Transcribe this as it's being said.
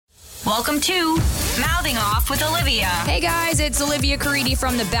Welcome to Mouthing Off with Olivia. Hey guys, it's Olivia Caridi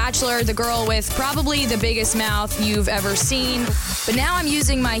from The Bachelor, the girl with probably the biggest mouth you've ever seen. But now I'm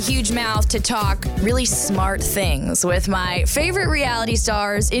using my huge mouth to talk really smart things with my favorite reality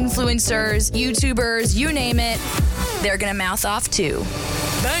stars, influencers, YouTubers, you name it. They're gonna mouth off too.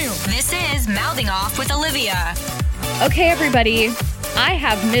 Bam. This is Mouthing Off with Olivia. Okay, everybody, I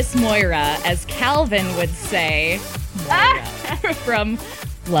have Miss Moira, as Calvin would say, from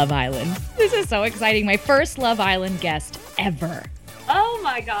Love Island. This is so exciting. My first Love Island guest ever. Oh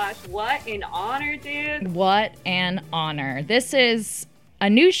my gosh, what an honor, dude. What an honor. This is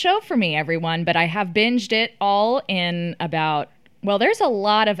a new show for me, everyone, but I have binged it all in about, well, there's a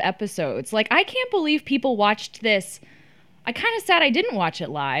lot of episodes. Like, I can't believe people watched this. I kind of sad I didn't watch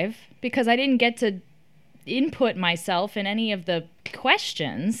it live because I didn't get to input myself in any of the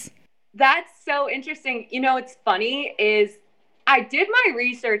questions. That's so interesting. You know, what's funny is I did my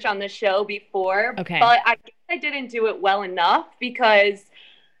research on the show before, okay, but I guess I didn't do it well enough because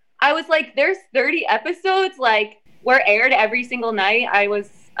I was like, there's 30 episodes, like, were aired every single night. I was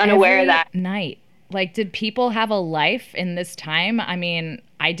unaware of that. Night. Like, did people have a life in this time? I mean,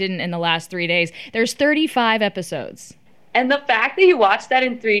 I didn't in the last 3 days. There's 35 episodes. And the fact that you watched that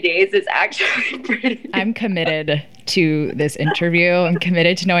in 3 days is actually pretty... I'm committed to this interview. I'm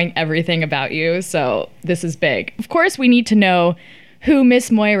committed to knowing everything about you. So this is big. Of course, we need to know who Miss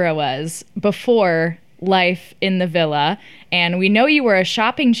Moira was before life in the villa. And we know you were a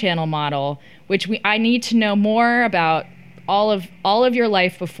shopping channel model, which I need to know more about all of your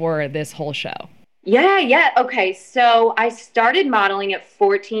life before this whole show. Yeah. Okay, so I started modeling at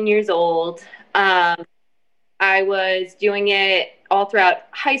 14 years old. I was doing it all throughout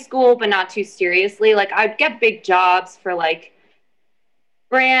high school, but not too seriously. Like, I'd get big jobs for like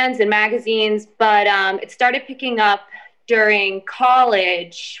brands and magazines, but it started picking up during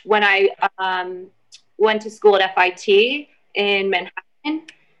college when I went to school at FIT in Manhattan.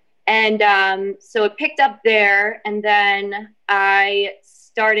 And so it picked up there, and then I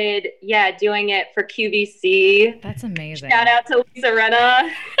started, doing it for QVC. That's amazing. Shout out to Lisa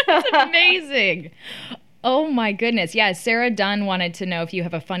Rinna. That's amazing. Oh my goodness. Yeah, Sarah Dunn wanted to know if you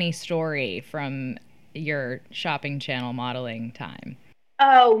have a funny story from your shopping channel modeling time.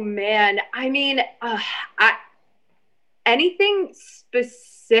 Oh man. I mean, anything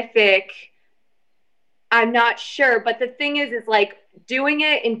specific, I'm not sure. But the thing is like doing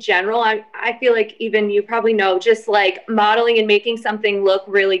it in general, I feel like even you probably know, just like modeling and making something look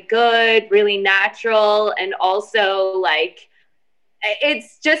really good, really natural, and also like,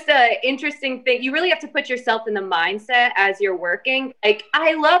 it's just an interesting thing. You really have to put yourself in the mindset as you're working. Like,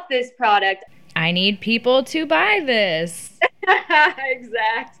 I love this product. I need people to buy this.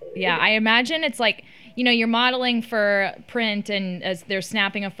 Exactly. Yeah, I imagine it's like, you know, you're modeling for print and as they're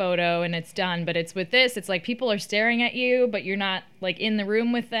snapping a photo and it's done, but it's with this, it's like people are staring at you, but you're not like in the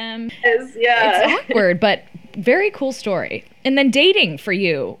room with them. Yes, yeah. It's awkward, but very cool story. And then dating for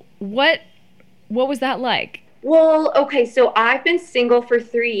you, what was that like? Well, okay, so I've been single for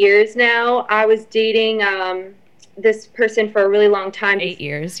 3 years now. I was dating this person for a really long time. 8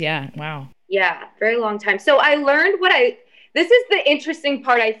 years, yeah, wow. Yeah, very long time. So I learned this is the interesting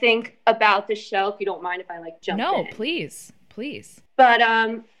part, I think, about the show, if you don't mind if I like jump in. No, please. But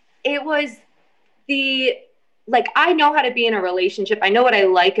it was I know how to be in a relationship. I know what I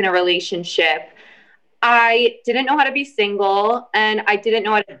like in a relationship. I didn't know how to be single, and I didn't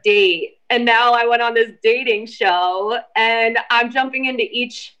know how to date. And now I went on this dating show, and I'm jumping into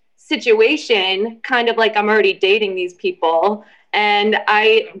each situation kind of like I'm already dating these people. And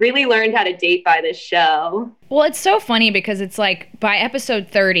I really learned how to date by this show. Well, it's so funny because it's like by episode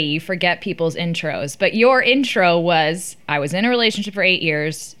 30, you forget people's intros. But your intro was, I was in a relationship for 8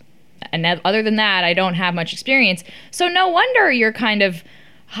 years. And other than that, I don't have much experience. So no wonder you're kind of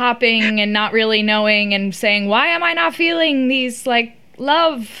hopping and not really knowing and saying, why am I not feeling these like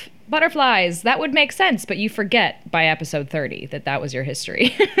love butterflies? That would make sense. But you forget by episode 30 that was your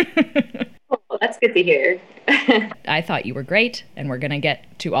history. Well, that's good to hear. I thought you were great, and we're going to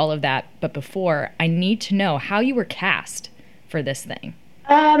get to all of that. But before, I need to know how you were cast for this thing.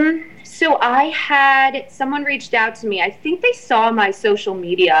 So I had someone reached out to me. I think they saw my social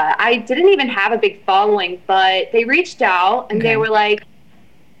media. I didn't even have a big following, but they reached out and They were like,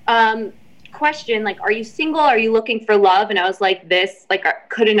 question, like, are you single? Are you looking for love? And I was like, this, like,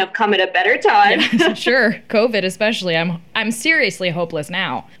 couldn't have come at a better time. Yeah, sure. COVID especially. I'm seriously hopeless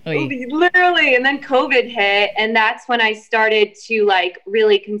now. Literally. And then COVID hit. And that's when I started to like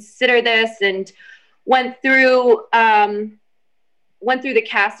really consider this and went through the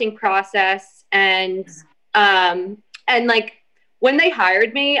casting process and like when they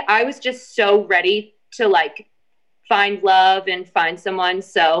hired me, I was just so ready to like find love and find someone.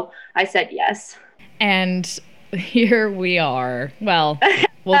 So I said yes. And here we are. Well,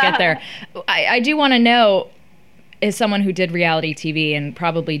 we'll get there. I do want to know, as someone who did reality TV and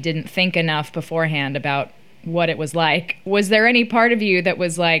probably didn't think enough beforehand about what it was like, was there any part of you that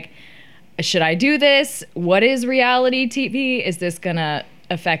was like, should I do this? What is reality TV? Is this going to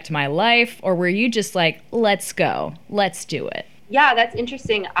affect my life? Or were you just like, let's go, let's do it? Yeah, that's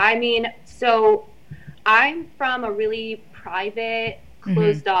interesting. I mean, so I'm from a really private,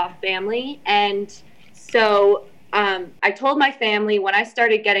 closed off family. And so I told my family when I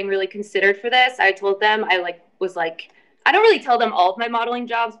started getting really considered for this, I told them, I don't really tell them all of my modeling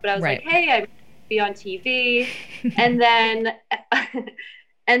jobs, but I was like, hey, I'm be on TV. And then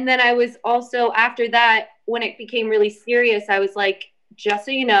I was also, after that, when it became really serious, I was like, just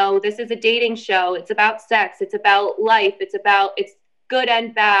so you know, this is a dating show. It's about sex. It's about life. It's good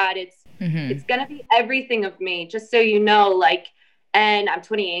and bad. It's going to be everything of me, just so you know, like, and I'm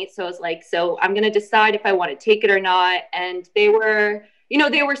 28. So I was like, so I'm going to decide if I want to take it or not. And they were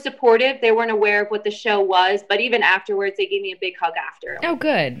supportive. They weren't aware of what the show was, but even afterwards, they gave me a big hug after. Oh,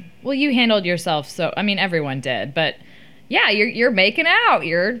 good. Well, you handled yourself. So, I mean, everyone did, but yeah, you're making out.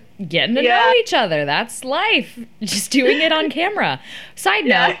 You're getting to know each other. That's life. Just doing it on camera. Side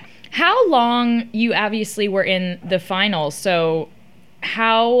note, how long, you obviously were in the finals, so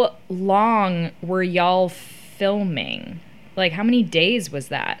how long were y'all filming? Like, how many days was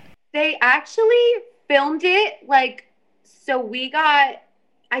that? They actually filmed it, like, so we got,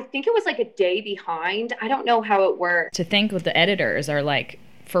 I think it was like a day behind. I don't know how it worked. To think with the editors are like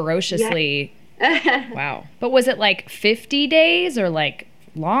ferociously... Wow. But was it like 50 days or like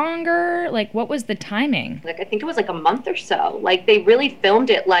longer? Like, what was the timing? Like, I think it was like a month or so. Like, they really filmed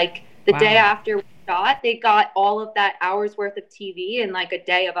it like the day after we shot. They got all of that hours worth of TV in like a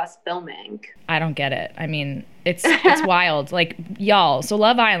day of us filming. I don't get it. I mean, it's wild. Like, y'all, so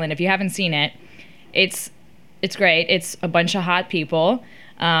Love Island, if you haven't seen it, it's great. It's a bunch of hot people,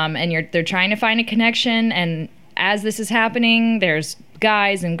 and they're trying to find a connection, and as this is happening, there's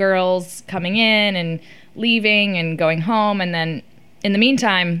guys and girls coming in and leaving and going home. And then in the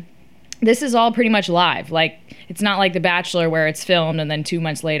meantime, this is all pretty much live. Like, it's not like The Bachelor where it's filmed and then 2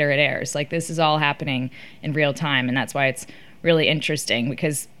 months later it airs. Like, this is all happening in real time. And that's why it's really interesting,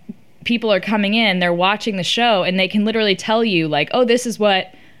 because people are coming in, they're watching the show, and they can literally tell you, like, oh, this is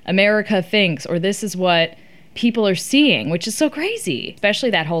what America thinks, or this is what people are seeing, which is so crazy. Especially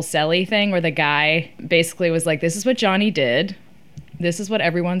that whole Selly thing where the guy basically was like, this is what Johnny did. This is what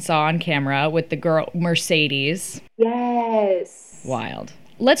everyone saw on camera with the girl, Mercedes. Yes. Wild.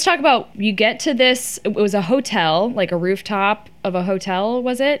 Let's talk about, you get to this, it was a hotel, like a rooftop of a hotel,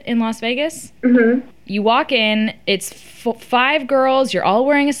 was it, in Las Vegas? Mm-hmm. You walk in, it's 5 girls, you're all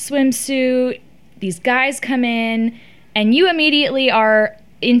wearing a swimsuit, these guys come in, and you immediately are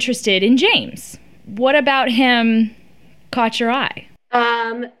interested in James. What about him caught your eye?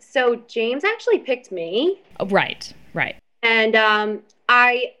 So James actually picked me. Oh, right. And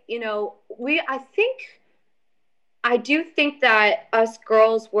I do think that us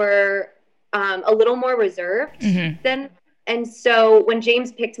girls were a little more reserved than, and so when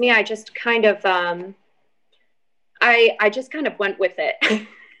James picked me, I just kind of I just kind of went with it.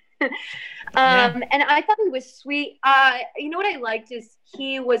 And I thought he was sweet. You know what I liked is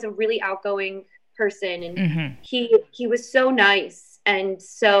he was a really outgoing person, and he was so nice. And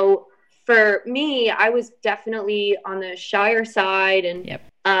so for me, I was definitely on the shyer side,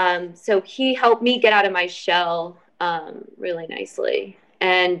 and so he helped me get out of my shell really nicely.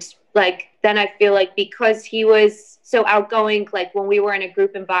 And like, then I feel like because he was so outgoing, like when we were in a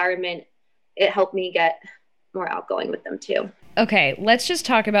group environment, it helped me get more outgoing with them too. Okay, let's just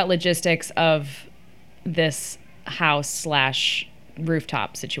talk about logistics of this house /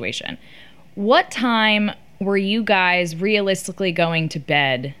 rooftop situation. What time were you guys realistically going to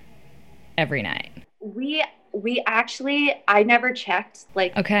bed every night? We actually, I never checked,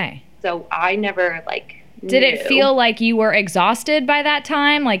 like, okay. So I never Did it feel like you were exhausted by that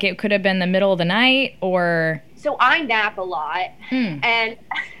time? Like it could have been the middle of the night, or? So I nap a lot, and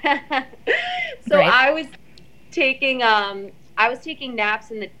so right. I was taking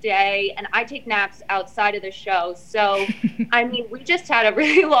naps in the day, and I take naps outside of the show. So, I mean, we just had a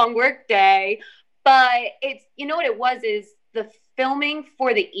really long work day, but it's, you know what it was, is the filming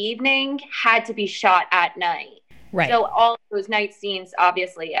for the evening had to be shot at night. Right. So all of those night scenes,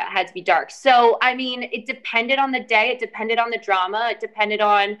 obviously, had to be dark. So, I mean, it depended on the day. It depended on the drama. It depended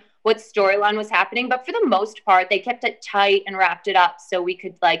on what storyline was happening. But for the most part, they kept it tight and wrapped it up so we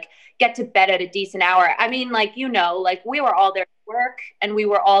could, get to bed at a decent hour. I mean, we were all there to work, and we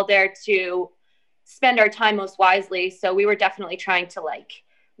were all there to spend our time most wisely. So we were definitely trying to like,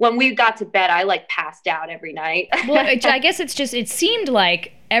 when we got to bed, I like passed out every night. Well, I guess it's just, it seemed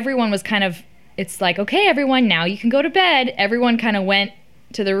like everyone was kind of, it's like, okay, everyone, now you can go to bed. Everyone kind of went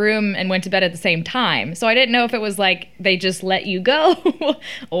to the room and went to bed at the same time. So I didn't know if it was like they just let you go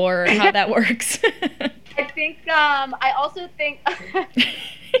or how that works. I think, I also think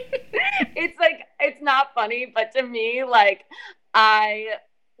it's like, it's not funny, but to me, like, I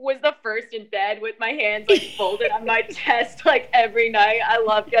was the first in bed with my hands like folded on my chest like every night. I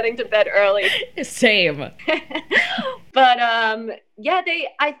love getting to bed early. Same. But yeah,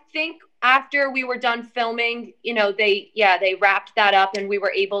 I think after we were done filming, you know, they wrapped that up and we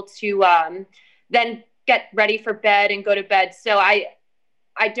were able to then get ready for bed and go to bed. So I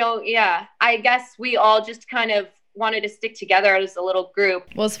guess we all just kind of wanted to stick together as a little group.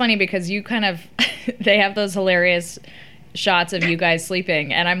 Well, it's funny because you kind of, they have those hilarious shots of you guys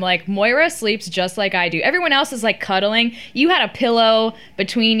sleeping, and I'm like, Moira sleeps just like I do. Everyone else is like cuddling. You had a pillow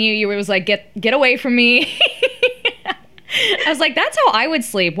between you. You was like, get away from me. I was like, that's how I would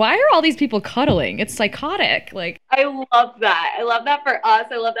sleep. Why are all these people cuddling? It's psychotic. Like, I love that. I love that for us.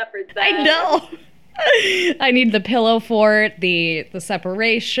 I love that for them. I know. I need the pillow fort, the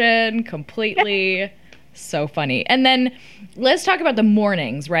separation completely. So funny. And then let's talk about the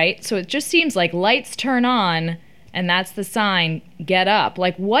mornings, right? So it just seems like lights turn on and that's the sign, get up.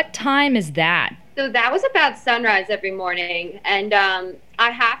 Like, what time is that? So that was about sunrise every morning. And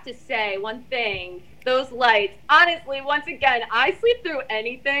I have to say one thing, those lights, honestly, once again, I sleep through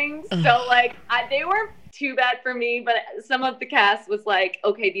anything. So like they weren't too bad for me, but some of the cast was like,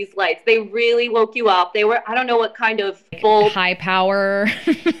 okay, these lights, they really woke you up. They were, I don't know what kind of bulb. High power.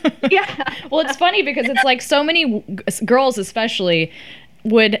 Yeah. Well, it's funny because it's like so many girls especially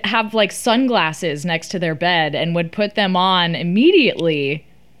would have like sunglasses next to their bed and would put them on immediately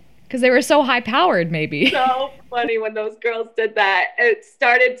because they were so high powered, maybe. So funny when those girls did that. It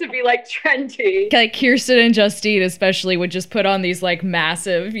started to be like trendy. Like Kirsten and Justine especially would just put on these like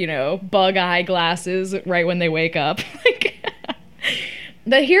massive, you know, bug eye glasses right when they wake up.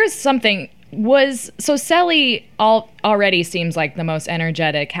 But here's something. So Selly already seems like the most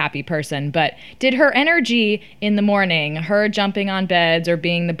energetic, happy person, but did her energy in the morning, her jumping on beds or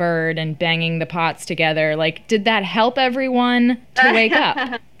being the bird and banging the pots together, like, did that help everyone to wake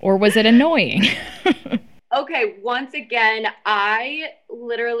up? Or was it annoying? Okay, once again,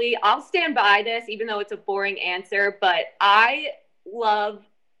 I'll stand by this, even though it's a boring answer, but I love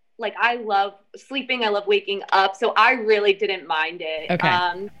sleeping. I love waking up. So I really didn't mind it.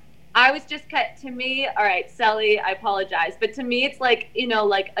 Okay. I was just to me, all right, Selly, I apologize. But to me, it's like, you know,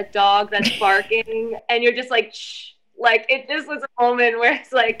 like a dog that's barking and you're just like, shh. Like, it just was a moment where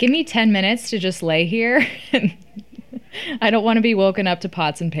it's like, give me 10 minutes to just lay here. I don't want to be woken up to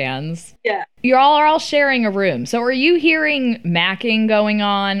pots and pans. Yeah. You all are all sharing a room. So are you hearing macking going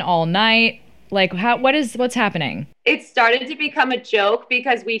on all night? Like, what's happening? It started to become a joke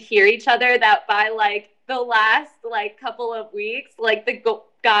because we'd hear each other that by like the last like couple of weeks, like the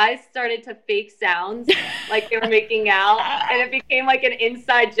guys started to fake sounds like they were making out, and it became like an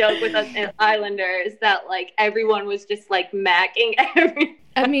inside joke with us Islanders that like everyone was just like macking everyone.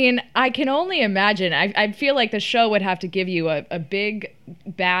 I mean, I can only imagine. I feel like the show would have to give you a big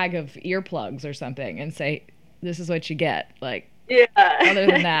bag of earplugs or something and say, this is what you get. Like, yeah. Other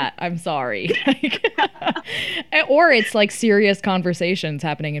than that, I'm sorry. Or it's like serious conversations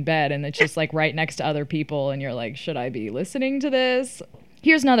happening in bed and it's just like right next to other people and you're like, should I be listening to this?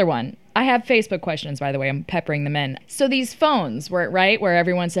 Here's another one. I have Facebook questions, by the way. I'm peppering them in. So these phones, where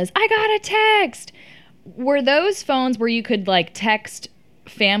everyone says, I got a text. Were those phones where you could like text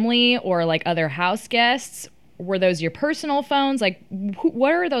family or like other house guests? Were those your personal phones? Like,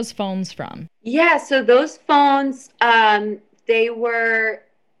 what are those phones from? Yeah, so those phones, they were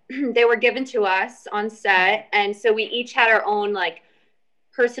given to us on set, and so we each had our own like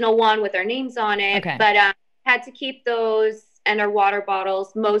personal one with our names on it. Okay. But had to keep those and our water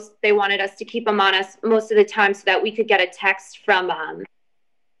bottles. They wanted us to keep them on us most of the time so that we could get a text from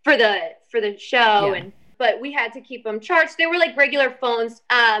for the show. Yeah. But we had to keep them charged. They were like regular phones.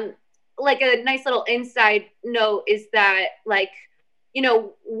 Like a nice little inside note is that like, you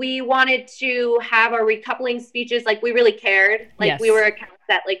know, we wanted to have our recoupling speeches. Like we really cared. Like Yes. We were a cast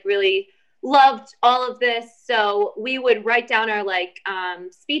that like really loved all of this. So we would write down our like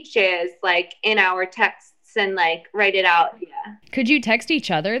speeches like in our texts and like write it out. Yeah. Could you text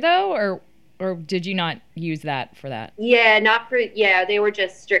each other though, or did you not use that for that? Yeah, they were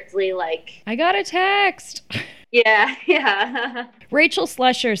just strictly like, I got a text. Yeah, yeah. Rachel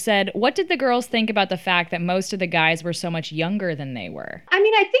Slusher said, "What did the girls think about the fact that most of the guys were so much younger than they were?" I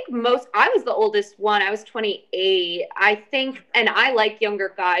mean, I think I was the oldest one. I was 28. I think, and I like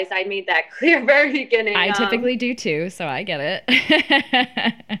younger guys. I made that clear very beginning. I typically do too, so I get it.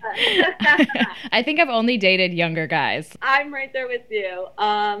 I think I've only dated younger guys. I'm right there with you.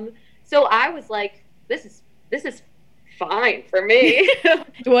 So I was like, this is fine for me.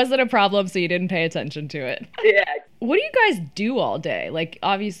 It wasn't a problem, so you didn't pay attention to it. Yeah. What do you guys do all day? Like,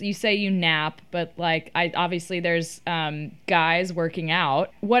 obviously, you say you nap, but like, obviously there's guys working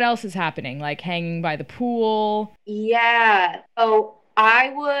out. What else is happening? Like hanging by the pool? Yeah. So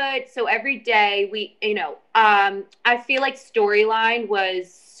every day I feel like Storyline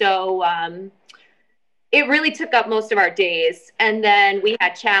was so, it really took up most of our days. And then we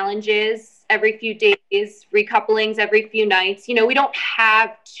had challenges every few days, recouplings every few nights. You know, we don't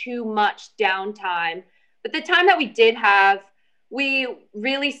have too much downtime, but the time that we did have, we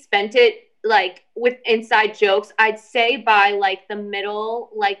really spent it like with inside jokes. I'd say by like the middle,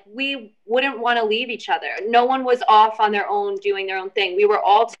 like we wouldn't want to leave each other. No one was off on their own doing their own thing. We were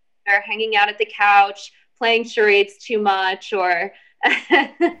all together, hanging out at the couch, playing charades too much, or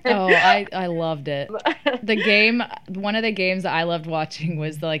I loved it. One of the games that I loved watching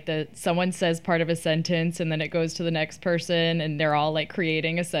was someone says part of a sentence and then it goes to the next person and they're all like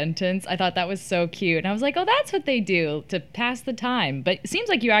creating a sentence. I thought that was so cute. And I was like, oh, that's what they do to pass the time. But it seems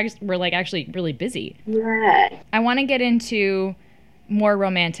like you were like actually really busy. Yeah. I want to get into more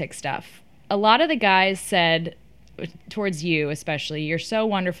romantic stuff. A lot of the guys said towards you especially, you're so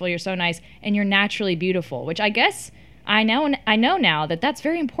wonderful, you're so nice, and you're naturally beautiful, which I guess I know now that that's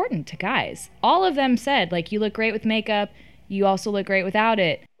very important to guys. All of them said, like, you look great with makeup. You also look great without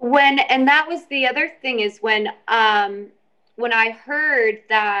it. And that was the other thing is when I heard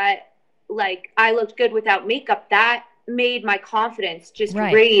that, like, I looked good without makeup, that made my confidence just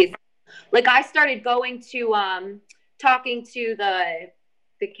raise. Like, I started going to, talking to the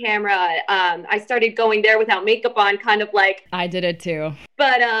camera. I started going there without makeup on, kind of like. I did it too.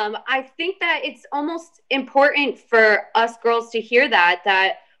 But I think that it's almost important for us girls to hear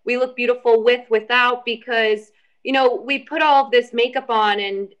that we look beautiful without, because, you know, we put all of this makeup on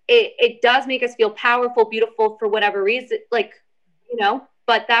and it does make us feel powerful, beautiful for whatever reason, like, you know,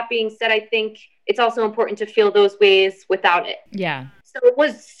 but that being said, I think it's also important to feel those ways without it. Yeah. So it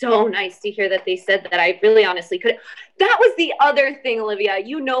was so nice to hear that they said that. I really honestly couldn't. That was the other thing, Olivia.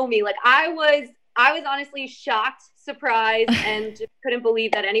 You know me. Like, I was honestly shocked, surprised, and just couldn't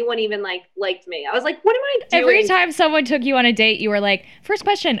believe that anyone even liked me. I was like, what am I doing? Every time someone took you on a date, you were like, first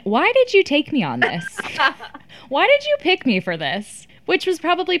question, why did you take me on this? Why did you pick me for this? Which was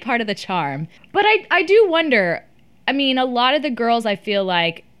probably part of the charm. But I do wonder, I mean, a lot of the girls I feel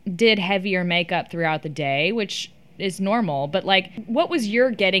like did heavier makeup throughout the day, which is normal, but like, what was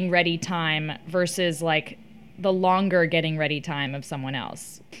your getting ready time versus like the longer getting ready time of someone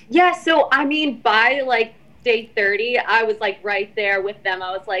else? Yeah, so I mean, by like day 30, I was like right there with them.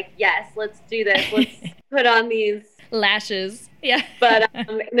 I was like, yes, let's do this. Let's put on these lashes. Yeah. But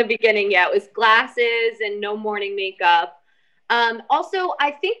in the beginning, yeah, it was glasses and no morning makeup. Also,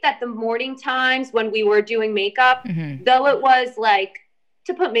 I think that the morning times when we were doing makeup, though it was like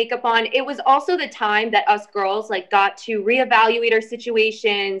to put makeup on, it was also the time that us girls like got to reevaluate our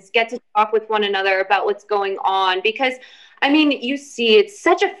situations, get to talk with one another about what's going on. Because I mean, you see, it's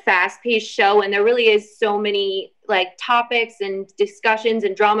such a fast-paced show and there really is so many like topics and discussions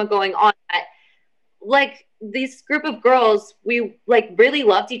and drama going on that like this group of girls, we like really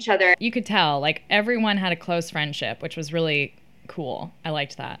loved each other. You could tell like everyone had a close friendship, which was really cool. I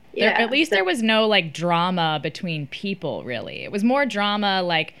liked that. Yeah, at least there was no like drama between people, really. It was more drama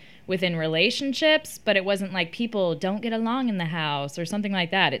like within relationships, but it wasn't like people don't get along in the house or something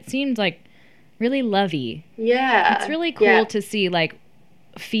like that. It seemed like really lovey. Yeah. It's really cool to see like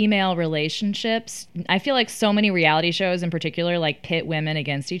female relationships. I feel like so many reality shows in particular like pit women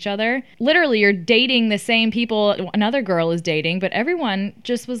against each other. Literally, you're dating the same people another girl is dating, but everyone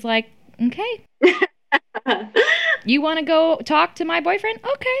just was like, okay. You want to go talk to my boyfriend?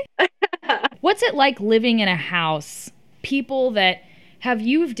 Okay. What's it like living in a house? People that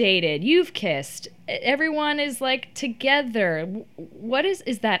you've dated, you've kissed, everyone is like together. What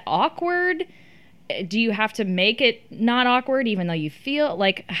is that awkward? Do you have to make it not awkward even though you feel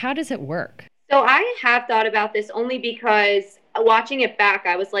like, how does it work? So I have thought about this only because watching it back,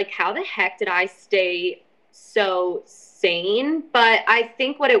 I was like, how the heck did I stay so sane? But I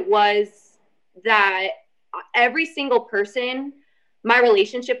think what it was that every single person, my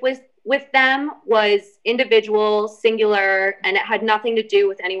relationship with them was individual, singular, and it had nothing to do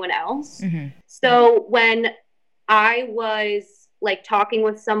with anyone else. So when I was like talking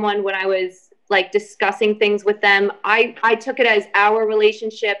with someone, when I was like discussing things with them, I took it as our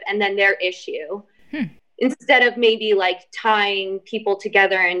relationship and then their issue. Instead of maybe like tying people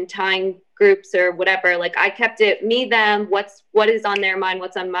together and tying groups or whatever. Like I kept it me, them, what is on their mind,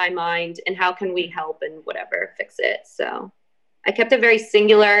 what's on my mind, and how can we help and whatever, fix it. So I kept it very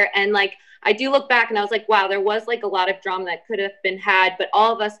singular. And like I do look back and I was like, wow, there was like a lot of drama that could have been had, but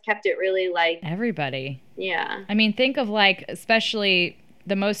all of us kept it really like everybody. Yeah. I mean, think of like, especially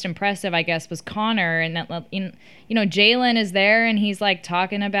the most impressive, I guess, was Connor. And, Jalen is there and he's like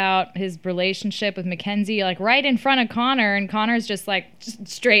talking about his relationship with Mackenzie, like right in front of Connor. And Connor's just like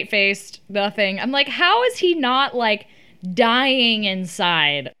straight faced, nothing. I'm like, how is he not like dying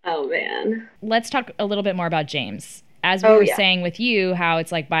inside? Oh, man. Let's talk a little bit more about James. As we were saying with you, how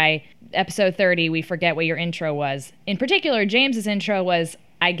it's like by episode 30, we forget what your intro was. In particular, James's intro was,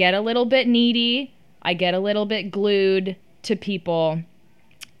 I get a little bit needy. I get a little bit glued to people.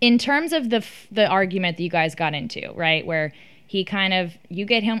 In terms of the argument that you guys got into, right, where he kind of, you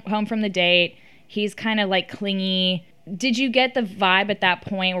get him home from the date, he's kind of like clingy. Did you get the vibe at that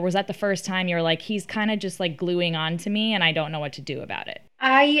point, or was that the first time you were like, he's kind of just like gluing on to me and I don't know what to do about it?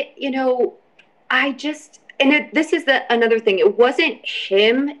 This is another thing. It wasn't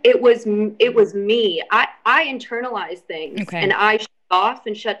him. It was me. I internalized things and I shut off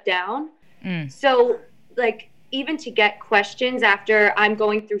and shut down. So like, even to get questions after I'm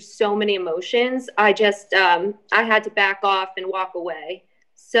going through so many emotions, I just, I had to back off and walk away.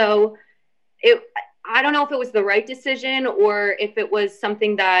 So I don't know if it was the right decision or if it was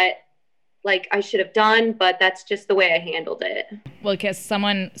something that like I should have done, but that's just the way I handled it. Well, because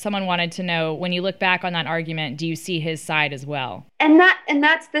someone wanted to know, when you look back on that argument, do you see his side as well? And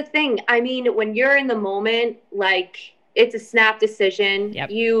that's the thing. I mean, when you're in the moment, like it's a snap decision. Yep.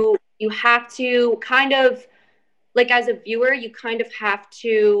 You have to kind of, like as a viewer, you kind of have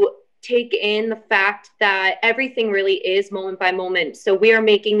to take in the fact that everything really is moment by moment. So we are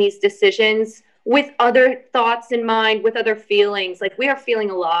making these decisions with other thoughts in mind, with other feelings. Like we are feeling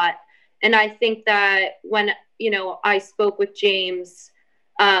a lot. And I think that when, I spoke with James,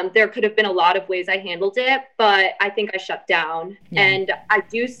 there could have been a lot of ways I handled it, but I think I shut down. Yeah. And I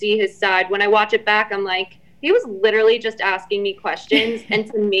do see his side. When I watch it back, I'm like, he was literally just asking me questions. And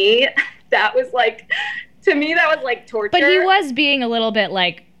to me, that was like torture. But he was being a little bit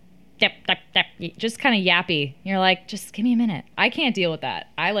like, just kind of yappy. You're like, just give me a minute. I can't deal with that.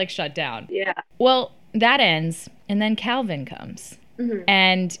 I like shut down. Yeah. Well, that ends. And then Calvin comes. Mm-hmm.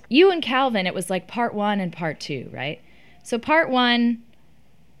 And you and Calvin, it was like part 1 and part 2, right? So part 1,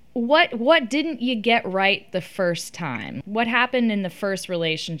 what didn't you get right the first time? What happened in the first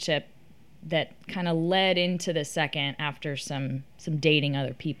relationship that kind of led into the second after some dating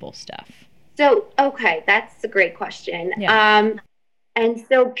other people stuff? So, okay, that's a great question. Yeah. And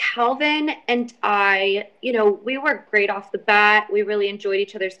so Calvin and I, we were great off the bat. We really enjoyed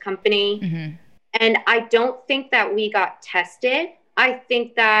each other's company. Mm-hmm. And I don't think that we got tested. I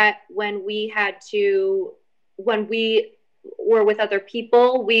think that when we were with other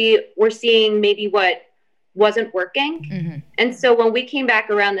people, we were seeing maybe what wasn't working. Mm-hmm. And so when we came back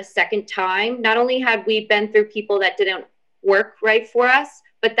around the second time, not only had we been through people that didn't work right for us,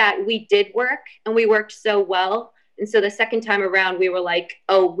 but that we did work and we worked so well. And so the second time around, we were like,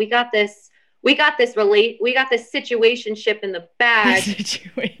 oh, we got this situationship in the bag.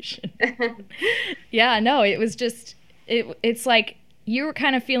 Situation. Yeah, no, it was just, it's like you were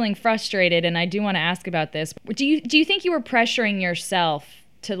kind of feeling frustrated. And I do want to ask about this. Do you think you were pressuring yourself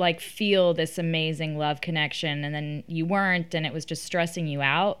to like feel this amazing love connection and then you weren't and it was just stressing you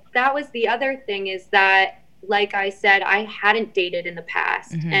out? That was the other thing, is that, like I said, I hadn't dated in the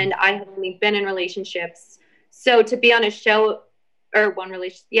past. Mm-hmm. And I had only been in relationships. So to be on a show so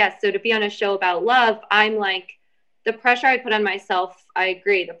to be on a show about love, I'm like, the pressure I put on myself, I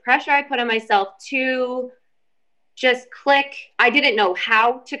agree. The pressure I put on myself to just click. I didn't know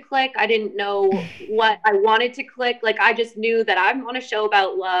how to click. I didn't know what I wanted to click. Like, I just knew that I'm on a show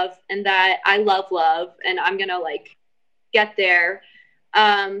about love and that I love love and I'm going to like get there.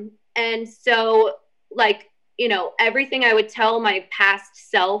 And so like, everything I would tell my past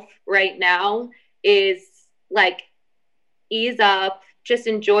self right now is like, ease up, just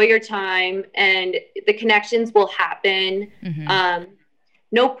enjoy your time and the connections will happen. Mm-hmm.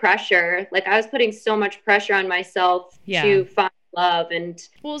 No pressure. Like, I was putting so much pressure on myself to find love. And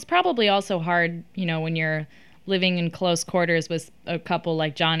well, it's probably also hard, when you're living in close quarters with a couple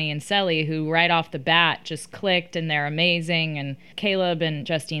like Johnny and Selly, who right off the bat just clicked and they're amazing, and Caleb and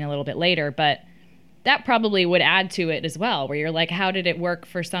Justine a little bit later, but that probably would add to it as well, where you're like, how did it work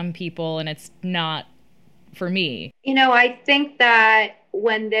for some people and it's not for me. You know, I think that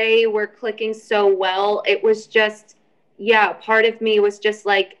when they were clicking so well, it was just, yeah, part of me was just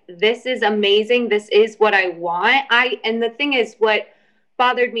like, this is amazing. This is what I want. And the thing is, what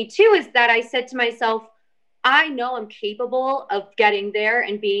bothered me too is that I said to myself, I know I'm capable of getting there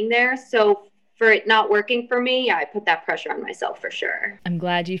and being there. So for it not working for me, I put that pressure on myself for sure. I'm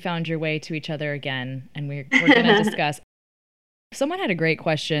glad you found your way to each other again, and we're going to discuss. Someone had a great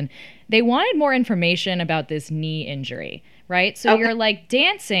question. They wanted more information about this knee injury, right? So you're like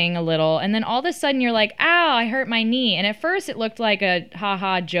dancing a little, and then all of a sudden you're like, ow, I hurt my knee. And at first it looked like a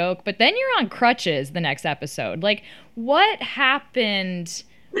haha joke, but then you're on crutches the next episode. Like, what happened?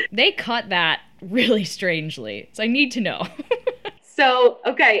 They cut that really strangely. So I need to know. So,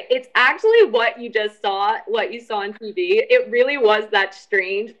 okay, it's actually what you just saw, what you saw on TV. It really was that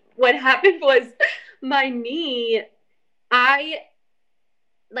strange. What happened was my knee,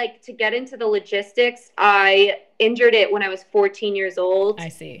 to get into the logistics, I injured it when I was 14 years old. I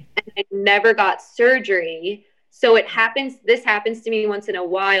see. And I never got surgery. So this happens to me once in a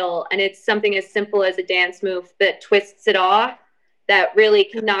while, and it's something as simple as a dance move that twists it off that really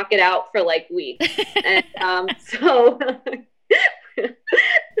can knock it out for like weeks. And so...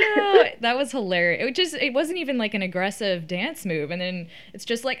 Oh, that was hilarious. It wasn't even like an aggressive dance move, and then it's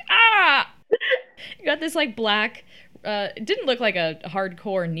just like, you got this like black, it didn't look like a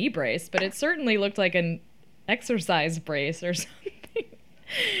hardcore knee brace, but it certainly looked like an exercise brace or something.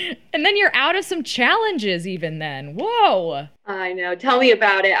 And then you're out of some challenges even then. Whoa. I know. Tell me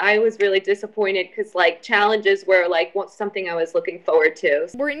about it. I was really disappointed because like challenges were like something I was looking forward to.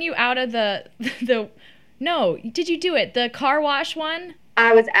 Weren't you out of the no, did you do it? The car wash one?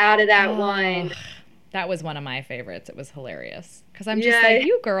 I was out of that one. That was one of my favorites. It was hilarious. Because I'm just like,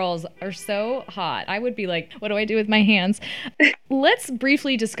 you girls are so hot. I would be like, what do I do with my hands? Let's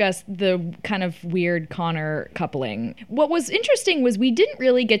briefly discuss the kind of weird Connor coupling. What was interesting was we didn't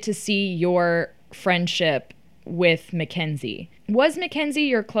really get to see your friendship with Mackenzie. Was Mackenzie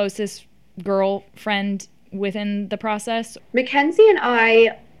your closest girlfriend within the process? Mackenzie and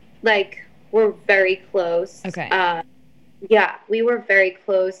I, we're very close. Okay. Yeah, we were very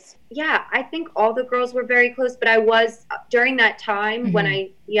close. Yeah, I think all the girls were very close, but I was during that time when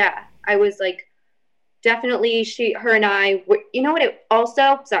I was like, definitely her and I were, you know what it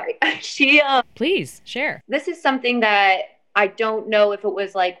also, sorry, Please share. This is something that I don't know if it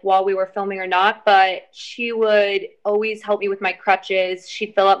was like while we were filming or not, but she would always help me with my crutches.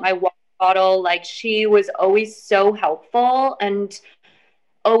 She'd fill up my water bottle. Like she was always so helpful and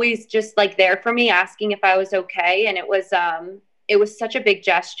always just like there for me, asking if I was okay. And it was such a big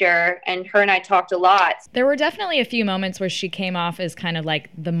gesture, and her and I talked a lot. There were definitely a few moments where she came off as kind of like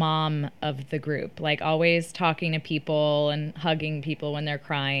the mom of the group, like always talking to people and hugging people when they're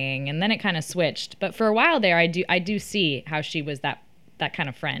crying. And then it kind of switched. But for a while there, I do see how she was that kind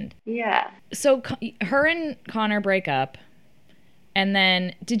of friend. Yeah. So her and Connor break up. And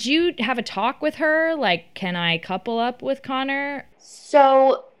then did you have a talk with her? Like, can I couple up with Connor?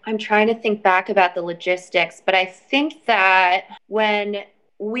 So I'm trying to think back about the logistics, but I think that when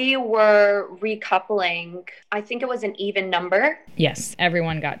we were recoupling, I think it was an even number. Yes,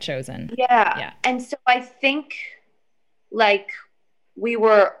 everyone got chosen. Yeah. And so I think like we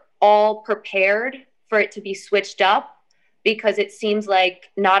were all prepared for it to be switched up because it seems like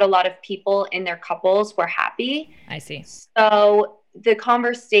not a lot of people in their couples were happy. I see. So the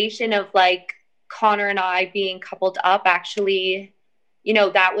conversation of like Connor and I being coupled up actually, you know,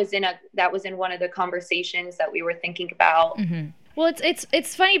 that was in one of the conversations that we were thinking about. Mm-hmm. Well,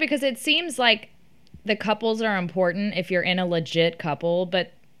 it's funny because it seems like the couples are important if you're in a legit couple,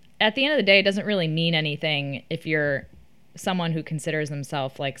 but at the end of the day, it doesn't really mean anything if you're someone who considers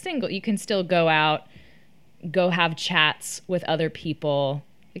themselves like single. You can still go out, go have chats with other people.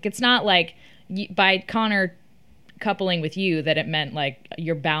 Like it's not like by Connor coupling with you that it meant like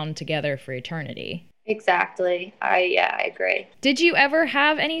you're bound together for eternity. Exactly. I agree. Did you ever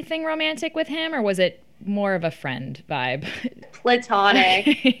have anything romantic with him, or was it more of a friend vibe? Platonic.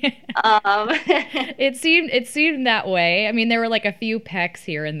 It seemed that way. I mean, there were like a few pecks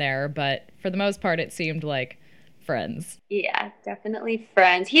here and there, but for the most part, it seemed like friends. Yeah, definitely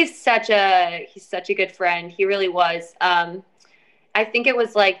friends. He's such a good friend. He really was. I think it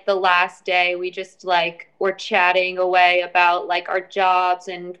was like the last day we just like were chatting away about like our jobs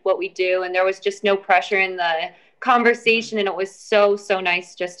and what we do. And there was just no pressure in the conversation. And it was so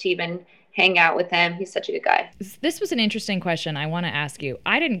nice just to even hang out with him. He's such a good guy. This was an interesting question I want to ask you.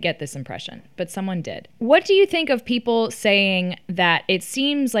 I didn't get this impression, but someone did. What do you think of people saying that it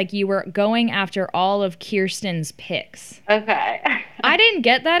seems like you were going after all of Kirsten's picks? Okay. I didn't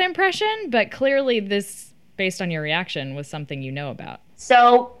get that impression, but clearly this based on your reaction, was something you know about?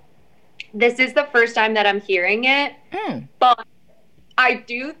 So this is the first time that I'm hearing it, but I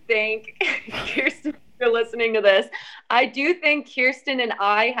do think, Kirsten, if you're listening to this, I do think Kirsten and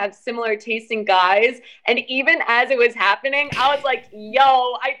I have similar taste in guys. And even as it was happening, I was like,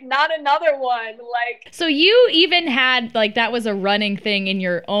 yo, not another one. Like, so you even had, like, that was a running thing in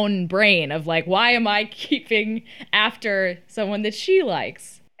your own brain of like, why am I keeping after someone that she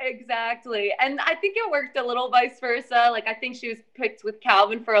likes? Exactly. And I think it worked a little vice versa. Like, I think she was picked with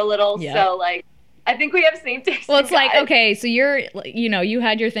Calvin for a little. Yeah. So, like, I think we have same taste. Well, it's in like, guys. okay, so you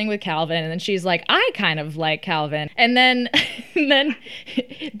had your thing with Calvin, and then she's like, I kind of like Calvin. And then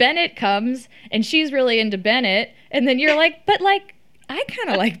Bennett comes, and she's really into Bennett. And then you're like, but like, I kind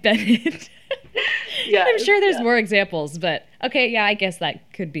of like Bennett. Yeah, I'm sure there's more examples, but okay, yeah, I guess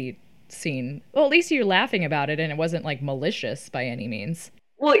that could be seen. Well, at least you're laughing about it, and it wasn't like malicious by any means.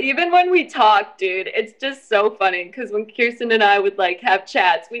 Well, even when we talk, dude, it's just so funny because when Kirsten and I would like have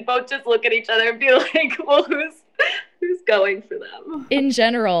chats, we both just look at each other and be like, well, who's going for them? In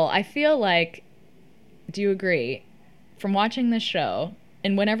general, I feel like, do you agree, from watching this show,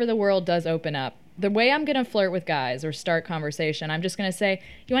 and whenever the world does open up, the way I'm going to flirt with guys or start conversation, I'm just going to say,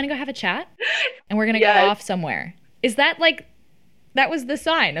 you want to go have a chat? And we're going to go off somewhere. Is that like, that was the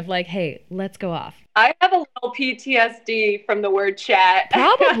sign of like, hey, let's go off? I have a little PTSD from the word chat.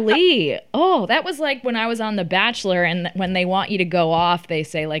 Probably. Oh, that was like when I was on The Bachelor, and when they want you to go off, they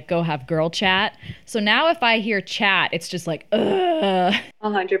say like, go have girl chat. So now if I hear chat, it's just like, ugh.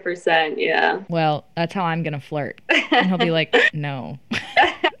 100%, yeah. Well, that's how I'm going to flirt. And he'll be like, no.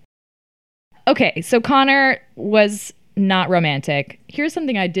 Okay, so Connor was not romantic. Here's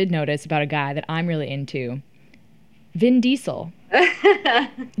something I did notice about a guy that I'm really into. Vin Diesel.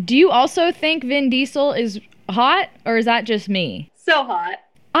 Do you also think Vin Diesel is hot, or is that just me? So hot.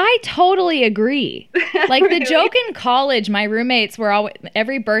 I totally agree. Like, Really? The joke in college, my roommates were always,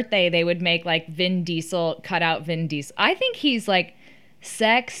 every birthday they would make like Vin Diesel, cut out Vin Diesel. I think he's like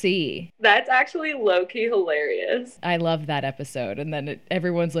sexy. That's actually low-key hilarious. I love that episode. And then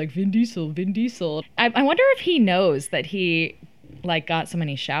everyone's like, Vin Diesel, Vin Diesel. I wonder if he knows that he like got so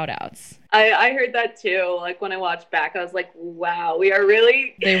many shout outs. I heard that too. Like when I watched back, I was like, wow, we are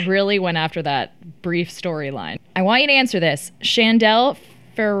really... They really went after that brief storyline. I want you to answer this. Chandel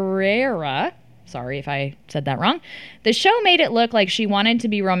Ferreira, sorry if I said that wrong. The show made it look like she wanted to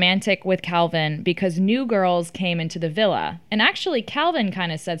be romantic with Calvin because new girls came into the villa. And actually, Calvin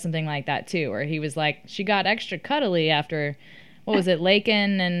kind of said something like that too, where he was like, she got extra cuddly after... What was it,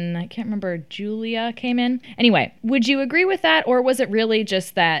 Laken and I can't remember, Julia came in? Anyway, would you agree with that? Or was it really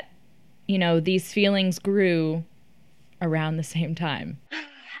just that, you know, these feelings grew around the same time?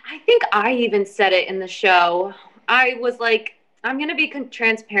 I think I even said it in the show. I was like, I'm going to be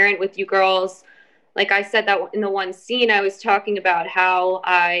transparent with you girls. Like I said that in the one scene, I was talking about how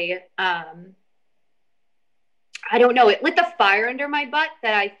I don't know, it lit the fire under my butt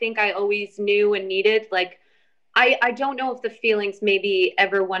that I think I always knew and needed. Like, I don't know if the feelings maybe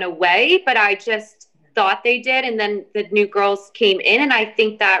ever went away, but I just thought they did. And then the new girls came in, and I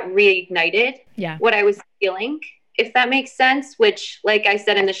think that reignited what I was feeling, if that makes sense, which, like I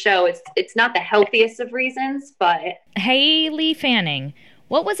said in the show, it's not the healthiest of reasons, but... Haley Fanning,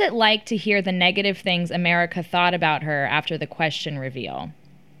 what was it like to hear the negative things America thought about her after the question reveal?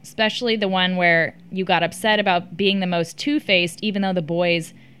 Especially the one where you got upset about being the most two-faced, even though the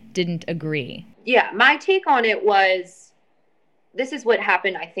boys didn't agree. Yeah, my take on it was, this is what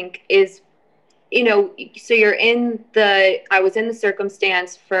happened, I think, is, you know, so I was in the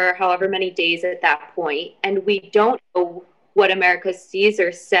circumstance for however many days at that point, and we don't know what America sees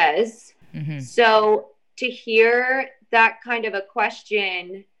or says. Mm-hmm. So to hear that kind of a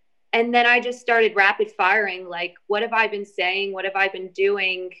question, and then I just started rapid firing, like, what have I been saying? What have I been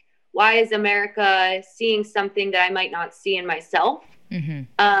doing? Why is America seeing something that I might not see in myself? Mm-hmm.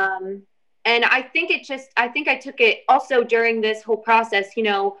 And I think I took it also during this whole process, you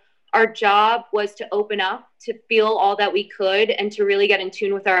know, our job was to open up, to feel all that we could, and to really get in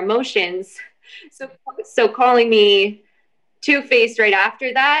tune with our emotions. So calling me two-faced right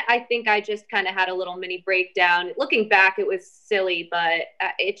after that, I think I just kind of had a little mini breakdown. Looking back, it was silly, but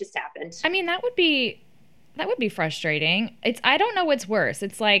it just happened. I mean, that would be frustrating. I don't know what's worse.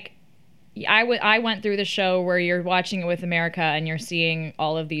 It's like, I went through the show where you're watching it with America and you're seeing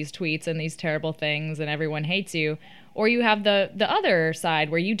all of these tweets and these terrible things and everyone hates you. Or you have the other side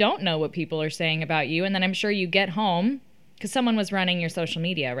where you don't know what people are saying about you. And then I'm sure you get home because someone was running your social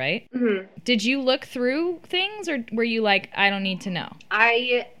media, right? Mm-hmm. Did you look through things, or were you like, I don't need to know?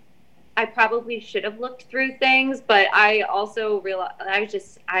 I probably should have looked through things, but I also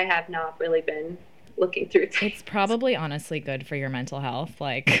realized I have not really been looking through things. It's probably honestly good for your mental health.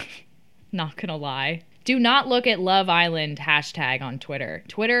 Like, not gonna lie. Do not look at Love Island hashtag on Twitter.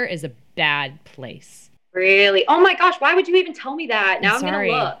 Twitter is a bad place. Really? Oh my gosh, why would you even tell me that? Now I'm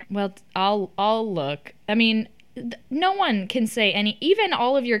sorry. gonna look. Well, I'll look. I mean, no one can say even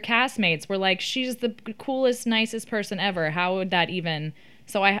all of your castmates were like, she's the coolest, nicest person ever. How would that even?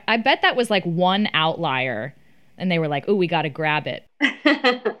 So I bet that was like one outlier. And they were like, oh, we got to grab it.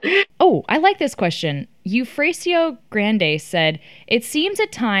 Oh, I like this question. Eufrasio Grande said, it seems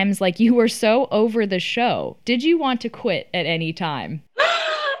at times like you were so over the show. Did you want to quit at any time?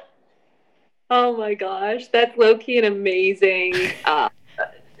 Oh my gosh, that's low-key and amazing. I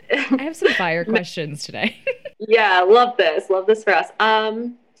have some fire questions today. Yeah, love this. Love this for us.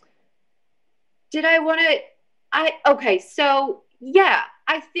 Did I want to, okay, so yeah,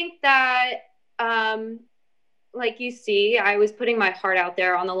 I think that, like you see, I was putting my heart out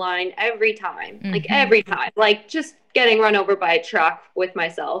there on the line every time, like every time, like just getting run over by a truck with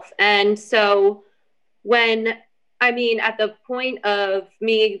myself. And so at the point of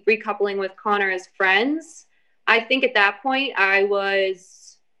me recoupling with Connor as friends, I think at that point I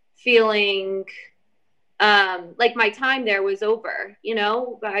was feeling like my time there was over,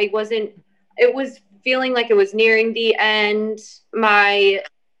 it was feeling like it was nearing the end. My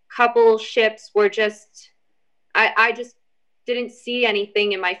couple ships were just, I just didn't see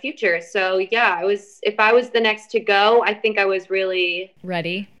anything in my future. So yeah, if I was the next to go, I think I was really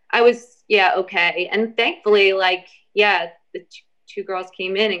ready. I was, okay. And thankfully, the two girls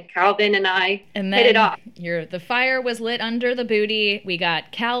came in and Calvin and I hit it off. The fire was lit under the booty. We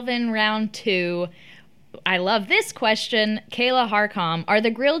got Calvin round 2. I love this question. Kayla Harcom, are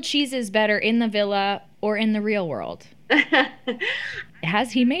the grilled cheeses better in the villa or in the real world?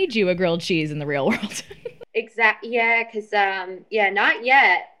 Has he made you a grilled cheese in the real world? Exactly. Yeah, because not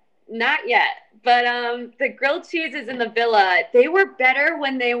yet. But the grilled cheeses in the villa, they were better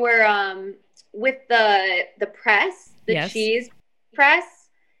when they were with the press, yes. Cheese press.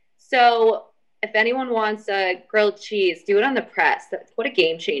 So if anyone wants a grilled cheese, do it on the press. What a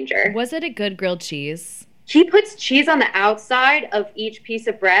game changer. Was it a good grilled cheese? He puts cheese on the outside of each piece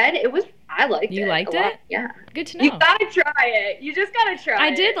of bread. I liked it. You liked it? Yeah. Good to know. You gotta try it. You just gotta try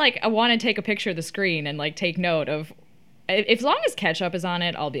it. I did I want to take a picture of the screen and take note of, as long as ketchup is on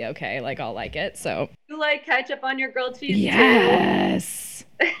it, I'll be okay. I'll like it. So. You like ketchup on your grilled cheese yes.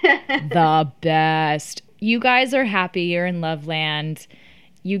 too? The best. You guys are happy. You're in Loveland.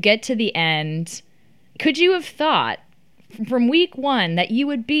 You get to the end. Could you have thought from week 1 that you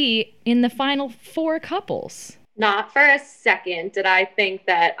would be in the final 4 couples? Not for a second did I think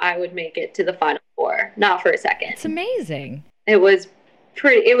that I would make it to the final 4. Not for a second. It's amazing. It was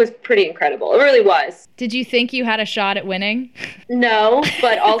pretty incredible. It really was. Did you think you had a shot at winning? No,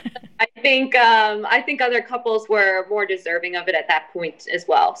 but also I think other couples were more deserving of it at that point as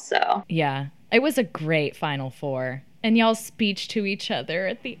well. So yeah, it was a great final 4. And y'all's speech to each other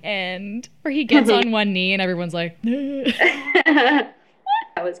at the end, where he gets on one knee and everyone's like, that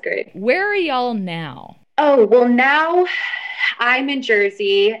was great. Where are y'all now? Oh, well, now I'm in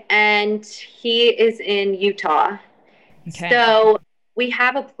Jersey and he is in Utah. Okay. So we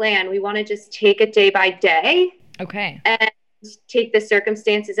have a plan. We want to just take it day by day. Okay. And take the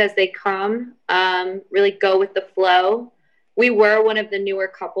circumstances as they come, really go with the flow. We were one of the newer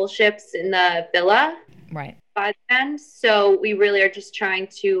couple ships in the villa. Right. By then. So we really are just trying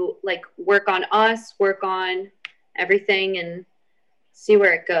to work on us, work on everything and see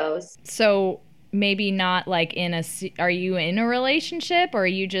where it goes. So maybe not are you in a relationship or are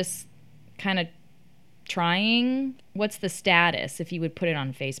you just kind of trying? What's the status if you would put it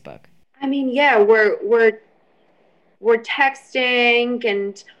on Facebook? I mean, yeah, we're texting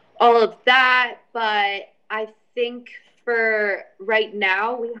and all of that, but I think for right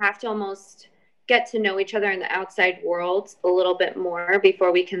now we have to almost get to know each other in the outside world a little bit more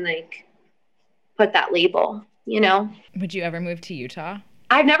before we can put that label, Would you ever move to Utah?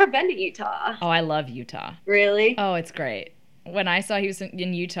 I've never been to Utah. Oh, I love Utah. Really? Oh, it's great. When I saw he was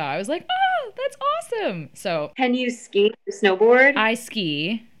in Utah, I was like, oh, that's awesome. So can you ski or snowboard? I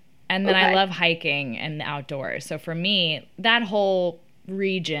ski, and then I love hiking and the outdoors. So for me, that whole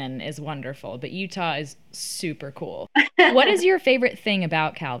region is wonderful, but Utah is super cool. What is your favorite thing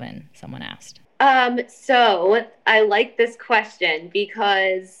about Calvin? Someone asked. So I like this question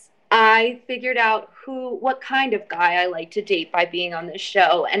because I figured out what kind of guy I like to date by being on this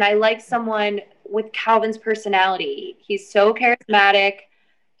show. And I like someone with Calvin's personality. He's so charismatic.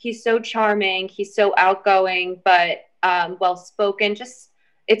 He's so charming. He's so outgoing, but well-spoken. Just,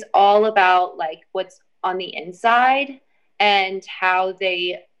 it's all about what's on the inside and how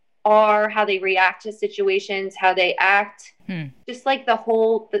they are, how they react to situations, how they act. Just like a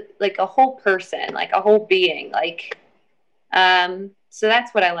whole person, like a whole being. Like, so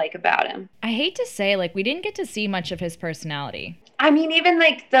that's what I like about him. I hate to say, like, we didn't get to see much of his personality. I mean, even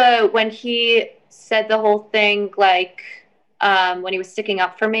like when he said the whole thing, like, when he was sticking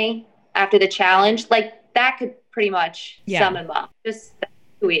up for me after the challenge, like that could pretty much sum him up. Just that's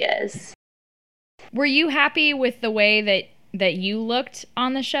who he is. Were you happy with the way that you looked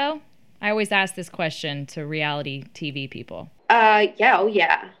on the show? I always ask this question to reality TV people. Yeah, oh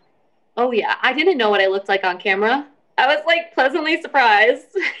yeah. I didn't know what I looked like on camera. I was like pleasantly surprised.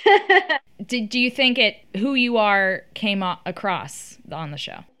 Do you think who you are came across on the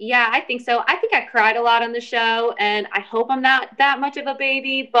show? Yeah, I think so. I think I cried a lot on the show, and I hope I'm not that much of a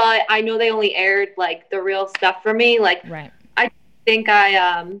baby, but I know they only aired like the real stuff for me. Like, right. I think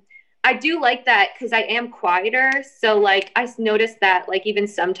I do like that because I am quieter. So like I noticed that like even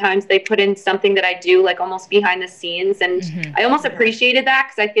sometimes they put in something that I do like almost behind the scenes. And I almost appreciated that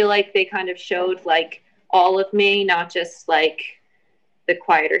because I feel like they kind of showed like all of me, not just like the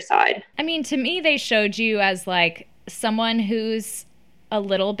quieter side. I mean, to me, they showed you as like someone who's a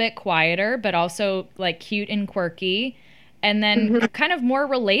little bit quieter, but also like cute and quirky. And then kind of more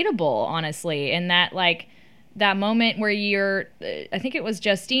relatable, honestly, in that like that moment where I think it was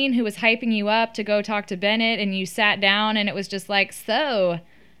Justine who was hyping you up to go talk to Bennett, and you sat down and it was just like, so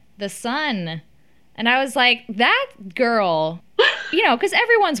the sun. And I was like, that girl, because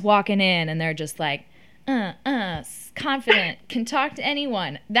everyone's walking in and they're just like, confident, can talk to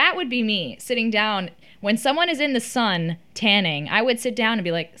anyone. That would be me sitting down. When someone is in the sun tanning, I would sit down and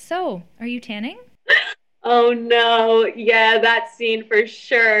be like, so are you tanning? Oh no. Yeah, that scene for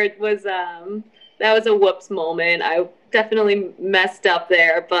sure was, that was a whoops moment. I definitely messed up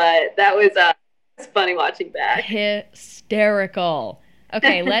there, but that was it's funny watching back. Hysterical.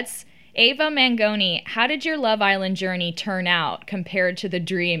 Okay, Ava Mangoni, how did your Love Island journey turn out compared to the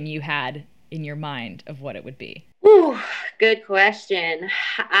dream you had in your mind of what it would be? Ooh, good question.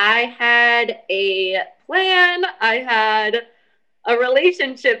 I had a plan. I had a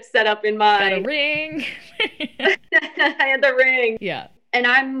relationship set up in mind. Got a ring. I had the ring. Yeah. And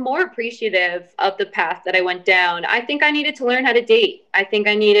I'm more appreciative of the path that I went down. I think I needed to learn how to date. I think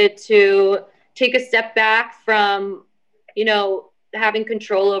I needed to take a step back from, having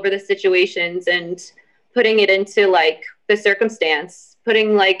control over the situations and putting it into like the circumstance,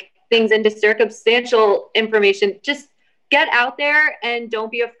 putting like things into circumstantial information. Just get out there and don't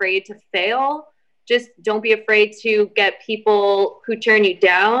be afraid to fail. Just don't be afraid to get people who turn you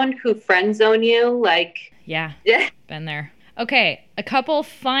down, who friend zone you. Like, yeah, been there. Okay, a couple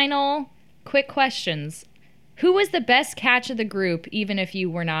final quick questions. Who was the best catch of the group, even if you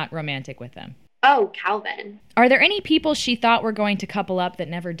were not romantic with them? Oh, Calvin. Are there any people she thought were going to couple up that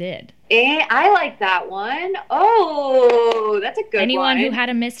never did? I like that one. Oh, that's a good one. Anyone who had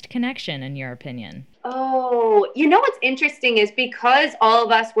a missed connection, in your opinion? Oh, what's interesting is because all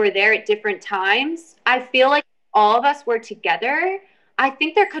of us were there at different times, I feel like all of us were together. I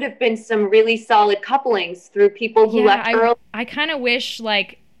think there could have been some really solid couplings through people who left early. I kind of wish,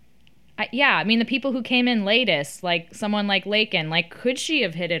 like, the people who came in latest, like someone like Lakin, like, could she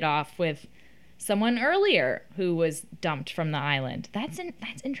have hit it off with someone earlier who was dumped from the island? That's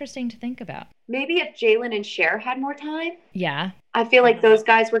interesting to think about. Maybe if Jalen and Cher had more time. Yeah. I feel like those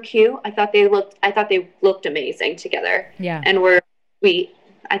guys were cute. I thought they looked amazing together. Yeah. And were sweet.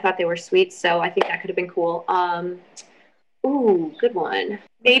 I thought they were sweet, so I think that could have been cool. Ooh, good one.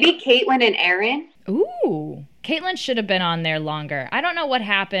 Maybe Caitlin and Aaron. Ooh. Caitlin should have been on there longer. I don't know what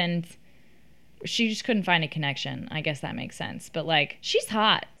happened. She just couldn't find a connection. I guess that makes sense. But, like, she's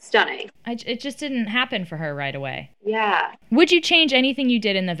hot. Stunning. It just didn't happen for her right away. Yeah. Would you change anything you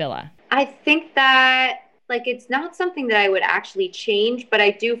did in the villa? I think that, like, it's not something that I would actually change, but I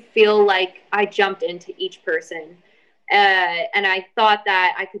do feel like I jumped into each person. And I thought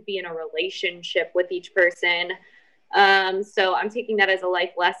that I could be in a relationship with each person. So I'm taking that as a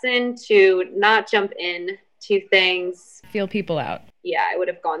life lesson to not jump in to things. Feel people out. Yeah, I would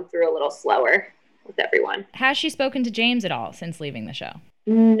have gone through a little slower with everyone. Has she spoken to James at all since leaving the show?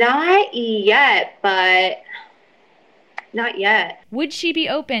 Not yet, but not yet. Would she be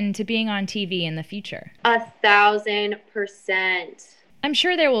open to being on TV in the future? 1,000%. I'm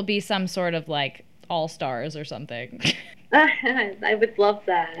sure there will be some sort of like All-Stars or something. I would love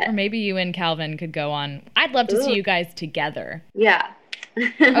that. Or maybe you and Calvin could go on. I'd love to see you guys together. Yeah.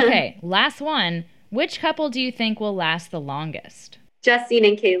 Okay, last one. Which couple do you think will last the longest? Justine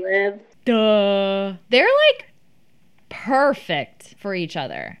and Caleb. Duh. They're like perfect for each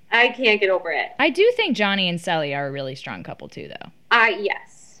other. I can't get over it. I do think Johnny and Sally are a really strong couple too, though.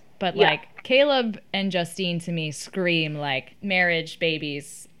 Yes. But Yeah. like Caleb and Justine to me scream like marriage,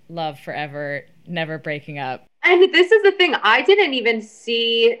 babies, love forever, never breaking up. And this is the thing, I didn't even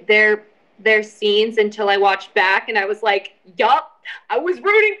see their scenes until I watched back, and I was like, yup, I was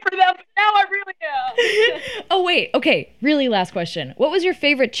rooting for them, but now I really am. Oh, wait. Okay. Really last question. What was your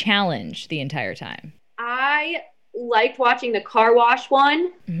favorite challenge the entire time? I liked watching the car wash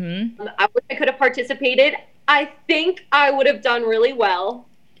one. Mm-hmm. I wish I could have participated. I think I would have done really well.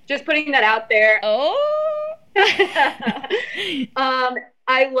 Just putting that out there. Oh.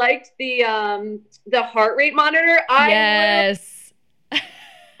 I liked the heart rate monitor. Yes.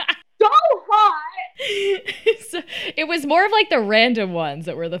 So hot. So, it was more of like the random ones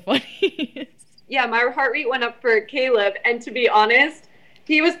that were the funniest. Yeah, my heart rate went up for Caleb, and to be honest,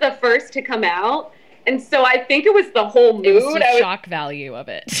 he was the first to come out, and so I think it was the whole mood. It was the I was shock value of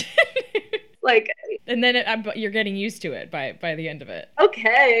it. like, And then you're getting used to it by the end of it.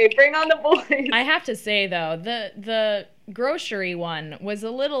 okay, bring on the boys. I have to say though, the grocery one was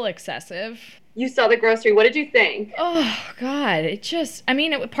a little excessive. You saw the grocery. What did you think? Oh God, it just, I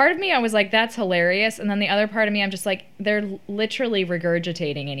mean, part of me I was like, that's hilarious. And then the other part of me, I'm just like, they're literally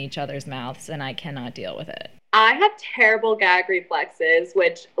regurgitating in each other's mouths and I cannot deal with it. I have terrible gag reflexes,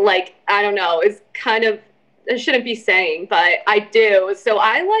 which, like, I don't know, is kind of, I shouldn't be saying, but I do. So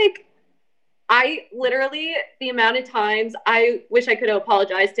I literally, the amount of times, I wish I could have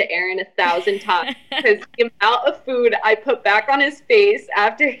apologized to Aaron 1,000 times because the amount of food I put back on his face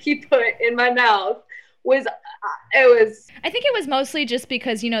after he put in my mouth was. I think it was mostly just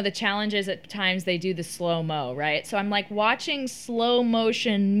because, you know, the challenges at times they do the slow-mo, right? So I'm like watching slow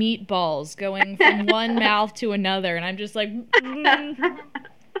motion meatballs going from one mouth to another. And I'm just like, that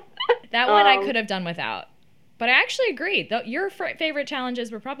one I could have done without. But I actually agree. Your favorite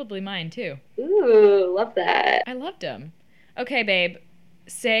challenges were probably mine, too. Ooh, love that. I loved them. Okay, babe.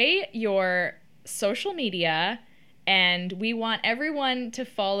 Say your social media, and we want everyone to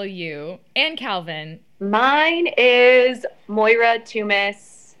follow you and Calvin. Mine is Moira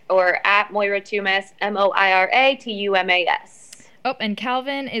Tumas, or at Moira Tumas, MoiraTumas. Oh, and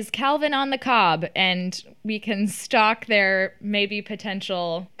Calvin is Calvin on the Cob, and we can stalk their maybe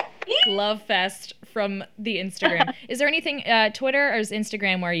potential love fest from the Instagram. Is there anything, Twitter or is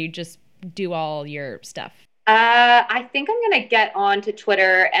Instagram where you just do all your stuff? I think I'm going to get on to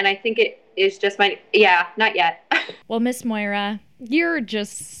Twitter, and I think it is just not yet. Well, Miss Moira, you're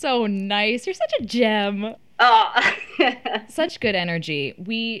just so nice. You're such a gem. Oh. Such good energy.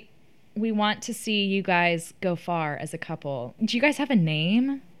 We want to see you guys go far as a couple. Do you guys have a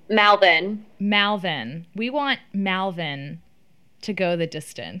name? Malvin. Malvin. We want Malvin to go the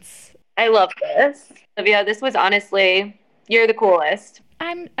distance. I love this. Olivia, this was honestly, you're the coolest.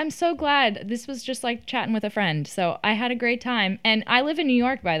 I'm so glad. This was just like chatting with a friend. So I had a great time. And I live in New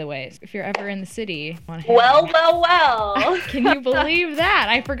York, by the way. If you're ever in the city. Well. Can you believe that?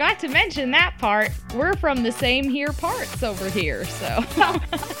 I forgot to mention that part. We're from the same here parts over here. So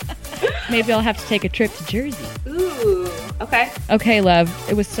maybe I'll have to take a trip to Jersey. Ooh, okay. Okay, love.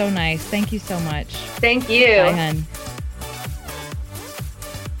 It was so nice. Thank you so much. Thank you. Bye, hun.